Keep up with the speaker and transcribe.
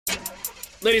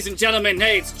Ladies and gentlemen,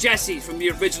 hey, it's Jesse from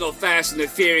the original Fast and the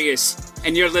Furious,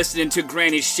 and you're listening to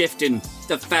Granny Shifting,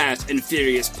 the Fast and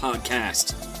Furious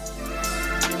podcast.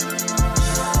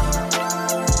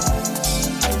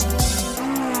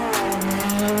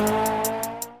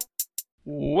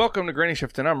 Welcome to Granny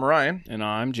Shifting. I'm Ryan. And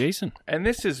I'm Jason. And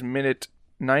this is minute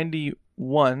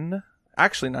 91,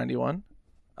 actually 91,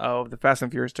 of the Fast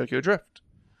and Furious Tokyo Drift.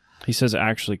 He says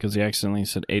actually because he accidentally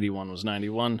said 81 was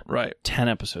 91. Right. 10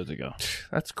 episodes ago.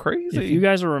 That's crazy. If you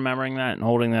guys are remembering that and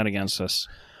holding that against us,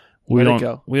 Way to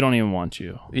go. we don't even want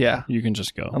you. Yeah. You can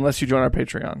just go. Unless you join our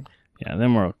Patreon. Yeah,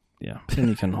 then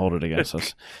you can hold it against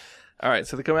us. All right,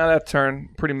 so they come out of that turn,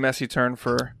 pretty messy turn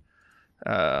for,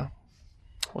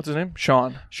 what's his name?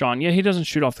 Sean, yeah, he doesn't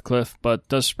shoot off the cliff, but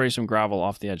does spray some gravel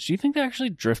off the edge. Do you think they actually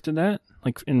drifted that,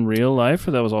 like in real life,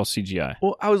 or that was all CGI?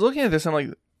 Well, I was looking at this, and I'm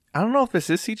like, I don't know if this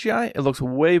is CGI. It looks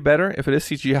way better if it is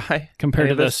CGI. Compared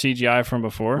to the CGI from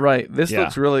before? Right. This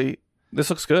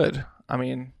looks good. I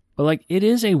mean... But like, it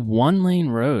is a one-lane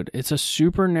road. It's a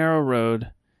super narrow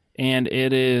road, and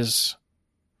it is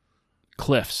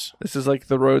cliffs. This is like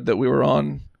the road that we were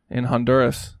on in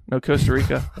Honduras. No, Costa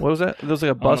Rica. What was that? It was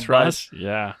like a bus ride.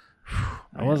 Yeah.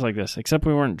 It was like this, except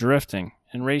we weren't drifting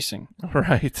and racing.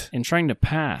 Right. And trying to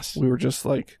pass. We were just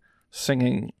like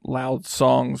singing loud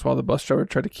songs while the bus driver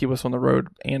tried to keep us on the road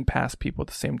and pass people at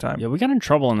the same time. Yeah, we got in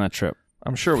trouble on that trip.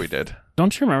 I'm sure we did.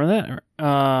 Don't you remember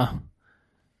that?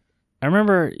 I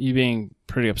remember you being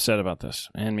pretty upset about this,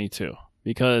 and me too,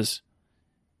 because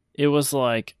it was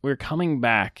like we were coming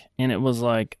back, and it was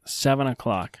like 7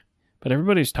 o'clock, but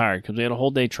everybody's tired because we had a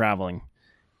whole day traveling,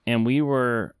 and we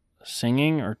were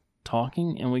singing or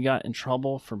talking, and we got in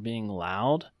trouble for being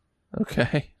loud.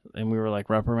 Okay. And we were like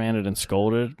reprimanded and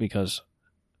scolded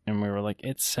and we were like,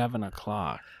 it's 7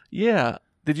 o'clock. Yeah.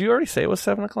 Did you already say it was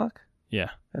 7 o'clock? Yeah.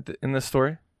 In this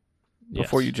story?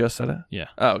 Before Yes. you just said it? Yeah.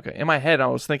 Oh, okay. In my head, I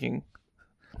was thinking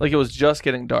like it was just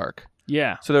getting dark.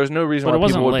 Yeah. So there was no reason But why it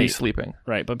people wasn't would be late. sleeping.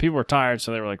 Right. But people were tired,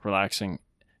 so they were like relaxing,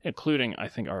 including, I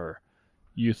think, our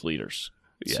youth leaders.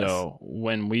 Yes. So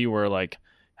when we were like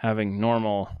having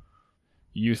normal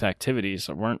youth activities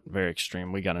that weren't very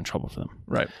extreme, we got in trouble for them.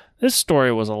 Right. This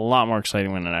story was a lot more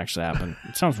exciting when it actually happened.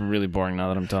 It sounds really boring now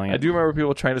that I'm telling you. I do remember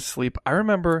people trying to sleep. I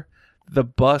remember the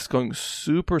bus going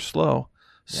super slow.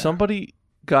 Yeah. Somebody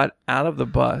got out of the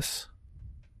bus.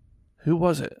 Who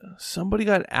was it? Somebody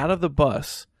got out of the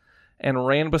bus and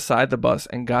ran beside the bus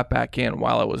and got back in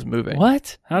while it was moving.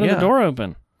 What? How did Yeah. the door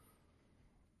open?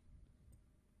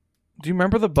 Do you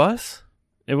remember the bus?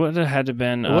 It would have had to have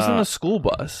been It wasn't a school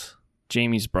bus.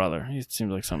 Jamie's brother. It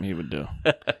seemed like something he would do.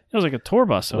 It was like a tour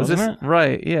bus, Was wasn't this it?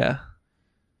 right? Yeah.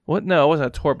 What? No, it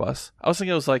wasn't a tour bus. I was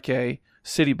thinking it was like a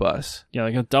city bus. Yeah,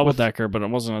 like a double-decker, but it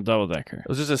wasn't a double-decker. It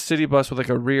was just a city bus with like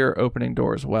a rear opening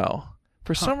door as well.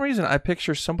 For some reason, I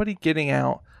picture somebody getting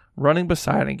out, running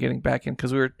beside, and getting back in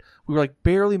because we were like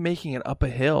barely making it up a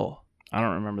hill. I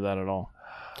don't remember that at all.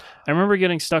 I remember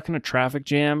getting stuck in a traffic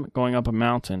jam going up a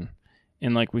mountain,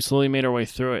 and like we slowly made our way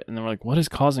through it, and then we're like, what is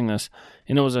causing this?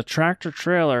 And it was a tractor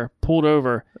trailer pulled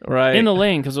over Right in the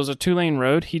lane because it was a 2-lane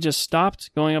road. He just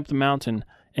stopped going up the mountain,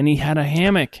 and he had a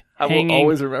hammock I will hanging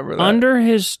always remember that. under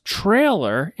his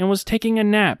trailer and was taking a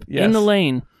nap in Yes. the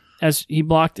lane as he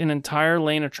blocked an entire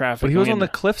lane of traffic. But he was going on the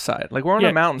into- cliff side. Like we're on yeah,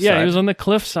 a mountain Yeah, side. he was on the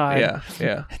cliff side.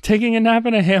 Yeah. Taking a nap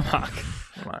in a hammock.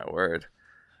 My word.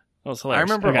 That was I hilarious.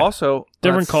 remember Okay. also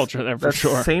Different that's- culture there for that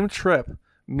sure. Same trip.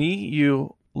 Me,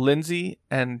 you, Lindsay,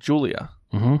 and Julia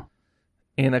Mhm.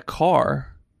 in a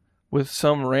car with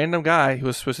some random guy who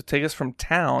was supposed to take us from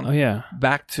town Oh yeah,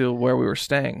 back to where we were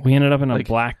staying. we ended up in a Like,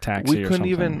 black taxi. We or couldn't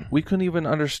something. even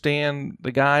understand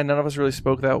the guy. None of us really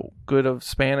spoke that good of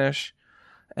Spanish,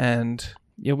 and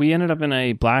Yeah, we ended up in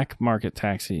a black market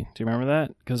taxi. Do you remember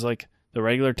that? Because like the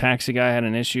regular taxi guy had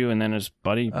an issue, and then his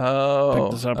buddy picked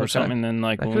us up or something. And then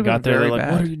like That when we could've got been there, they're very like,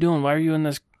 bad. "What are you doing? Why are you in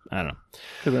this?" I don't know.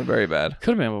 Could have been very bad.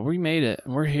 Could have been, but we made it.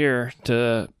 We're here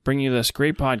to bring you this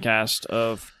great podcast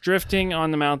of drifting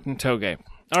on the mountain Toge.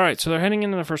 All right, so they're heading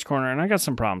into the first corner, and I got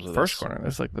some problems with First this. corner.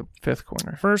 That's like the fifth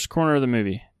corner. First corner of the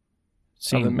movie.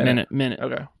 Scene, the minute. minute.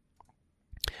 Okay.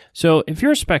 So if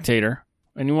you're a spectator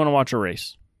and you want to watch a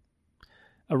race,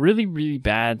 a really, really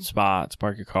bad spot to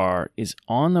park your car is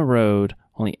on the road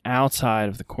on the outside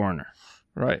of the corner.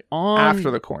 Right. On After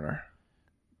the corner.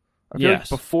 I feel like Yes.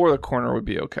 before the corner would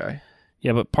be okay.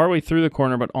 Yeah, but partway through the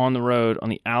corner, but on the road on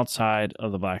the outside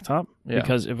of the blacktop. Yeah.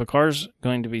 Because if a car's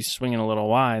going to be swinging a little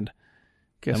wide,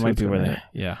 Guess that might who's be where gonna they... hit?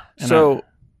 Yeah. And So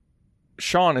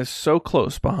Sean is so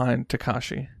close behind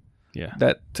Takashi yeah.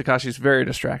 that Takashi's very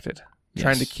distracted,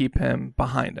 trying to Yes. keep him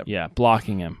behind him. Yeah,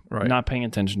 blocking him. Right. Not paying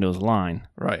attention to his line.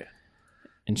 Right.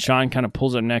 And Sean kind of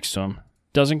pulls up next to him,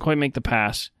 doesn't quite make the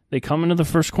pass. They come into the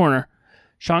first corner.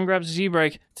 Sean grabs his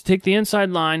e-brake to take the inside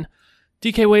line.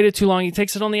 DK waited too long. He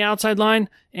takes it on the outside line,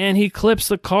 and he clips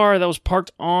the car that was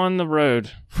parked on the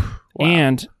road. Wow.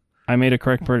 And I made a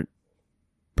correct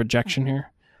projection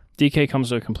here. DK comes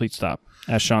to a complete stop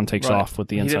as Sean takes off with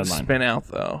the inside he didn't line. Spin out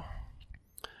though.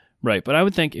 Right, but I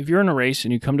would think if you're in a race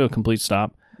and you come to a complete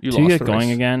stop, You till lost you get the going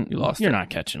race. again, You're not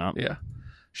catching up. Yeah.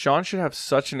 Sean should have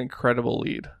such an incredible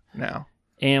lead now.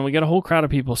 And we got a whole crowd of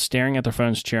people staring at their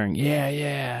phones, cheering. Yeah,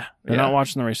 yeah. They're not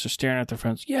watching the race. They're staring at their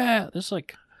phones. Yeah,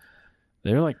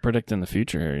 they're like predicting the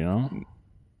future here, you know?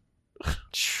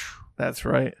 That's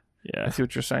right. Yeah. I see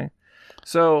what you're saying.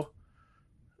 So,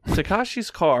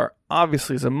 Takashi's car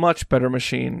obviously is a much better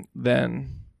machine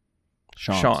than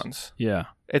Sean's. Yeah.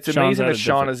 It's Sean's amazing at that a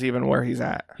Sean different- is even where he's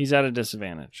at. He's at a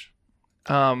disadvantage.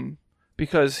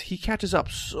 Because he catches up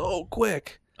so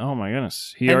quick. Oh, my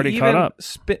goodness. He already caught up.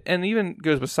 And even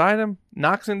goes beside him,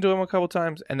 knocks into him a couple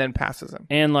times, and then passes him.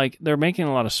 And, like, they're making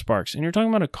a lot of sparks. And you're talking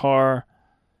about a car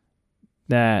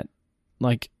that,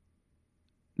 like,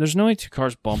 there's no way two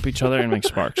cars bump each other and make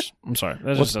sparks. I'm sorry. That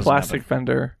With just doesn't plastic happen.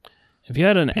 fender. If you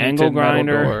had an angle Painted metal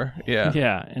grinder. door.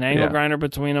 Yeah. An angle grinder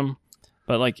between them.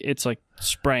 But, like, it's, like,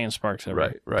 spraying sparks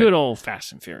everywhere. Right. Good old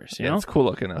Fast and Furious, you know? It's cool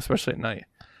looking, especially at night.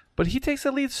 But he takes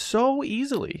the lead so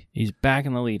easily. He's back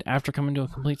in the lead after coming to a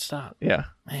complete stop. Yeah.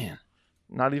 Man.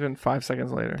 Not even 5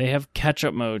 seconds later. They have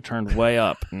catch-up mode turned way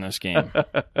up in this game.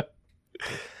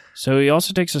 So he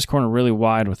also takes this corner really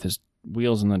wide with his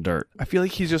wheels in the dirt. I feel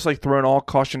like he's just like throwing all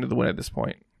caution to the wind at this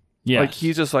point. Yeah. Like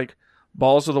he's just like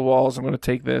balls to the walls. I'm going to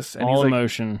take this. And all he's like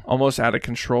emotion. almost out of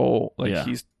control. Like Yeah.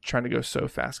 he's trying to go so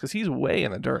fast because he's way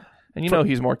in the dirt. And you know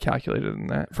he's more calculated than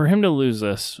that. For him to lose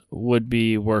this would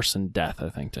be worse than death, I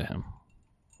think, to him.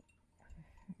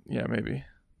 Yeah, maybe.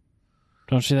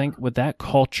 Don't you think? With that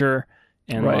culture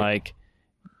and Right. like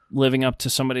living up to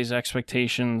somebody's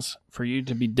expectations, for you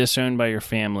to be disowned by your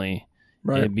family,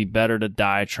 it'd be better to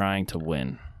die trying to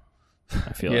win.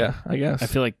 I feel Yeah, I guess. I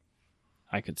feel like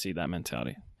I could see that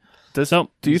mentality. Do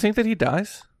you think that he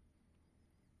dies?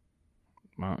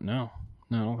 Well, no,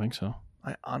 I don't think so.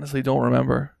 I honestly don't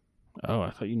remember. Oh, I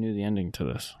thought you knew the ending to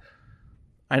this.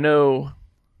 I know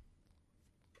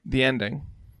the ending.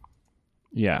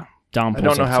 Yeah, Dom. I don't know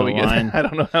pulls up how to we the get. line. I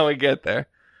don't know how we get there.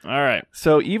 All right.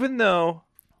 So even though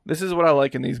this is what I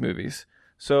like in these movies,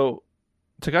 so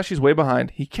Takashi's way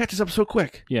behind. He catches up so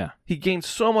quick. Yeah. He gains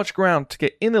so much ground to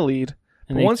get in the lead.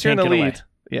 And But they once you're in the can't get lead, away.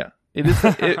 yeah, it is.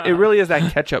 it really is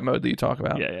that catch-up mode that you talk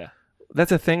about. Yeah.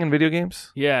 That's a thing in video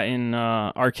games. Yeah, in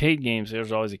arcade games,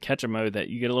 there's always a catch-up mode that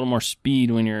you get a little more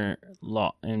speed when you're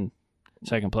in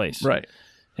second place. Right.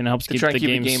 And it helps To keep try the and keep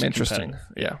the games game interesting.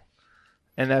 competitive. Yeah.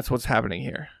 And that's what's happening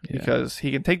here Yeah. because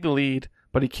he can take the lead,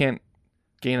 but he can't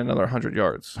gain another 100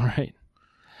 yards. Right.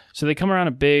 So they come around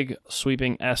a big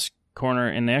sweeping S corner,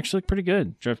 and they actually look pretty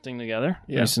good, drifting together,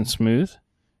 nice and smooth.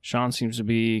 Sean seems to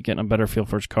be getting a better feel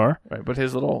for his car. Right, but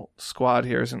his little squad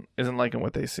here isn't liking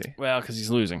what they see. Well, because he's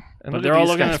losing. And but look they're at all these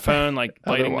looking at guys. their phone, like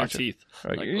Oh, they're biting their watching. teeth.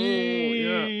 Like, Like,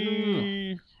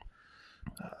 ooh,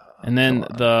 and then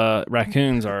the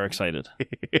raccoons are excited.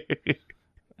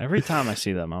 Every time I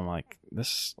see them, I'm like,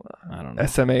 this, I don't know.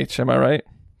 SMH, am I right?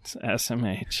 It's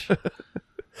SMH.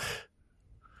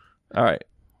 All right.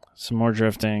 Some more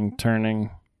drifting, turning.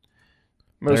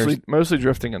 Mostly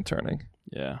drifting and turning.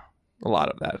 Yeah. A lot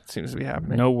of that seems to be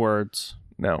happening. No words.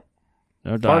 No.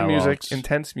 No Fun music, dialogues.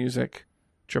 intense music,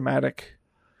 dramatic.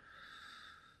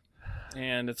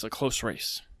 And it's a close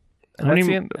race. And How that's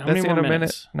many- the end, how that's many the end more of minute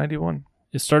minutes? 91.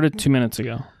 It started 2 minutes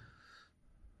ago.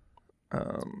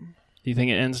 Um, Do you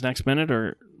think it ends next minute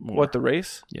or more? what, the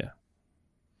race? Yeah.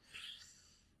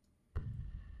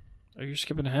 Oh, you're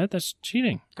skipping ahead? That's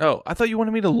cheating. Oh, I thought you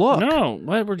wanted me to look. No,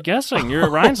 what? We're guessing.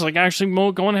 Ryan's like actually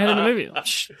going ahead in the movie.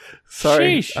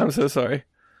 Sorry. Sheesh. I'm so sorry.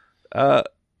 I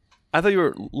thought you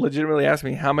were legitimately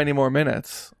asking me how many more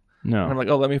minutes. No. And I'm like,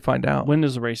 oh, let me find out. When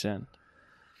does the race end?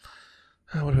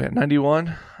 What are we at?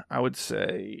 91? I would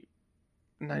say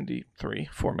 93.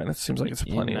 4 minutes. Seems like it's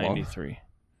plenty long. 93.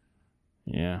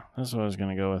 Yeah, that's what I was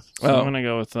gonna go with. So Oh. I'm gonna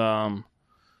go with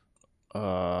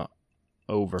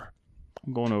over.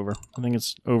 I'm going over. I think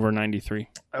it's over 93.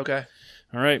 Okay.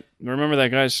 All right. Remember that,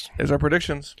 guys. Here's our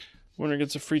predictions. Winner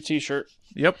gets a free T-shirt.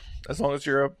 Yep. As long as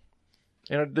you're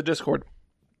in the Discord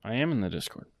I am in the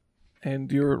Discord.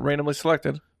 and you're randomly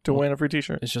selected to win a free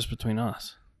t-shirt. It's just between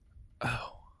us.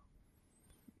 Oh.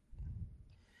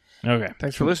 Okay.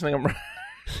 Thanks for listening.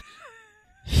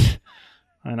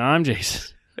 And I'm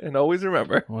Jason. And always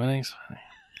remember. Weddings.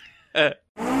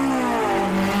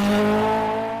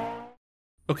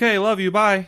 Okay, love you. Bye.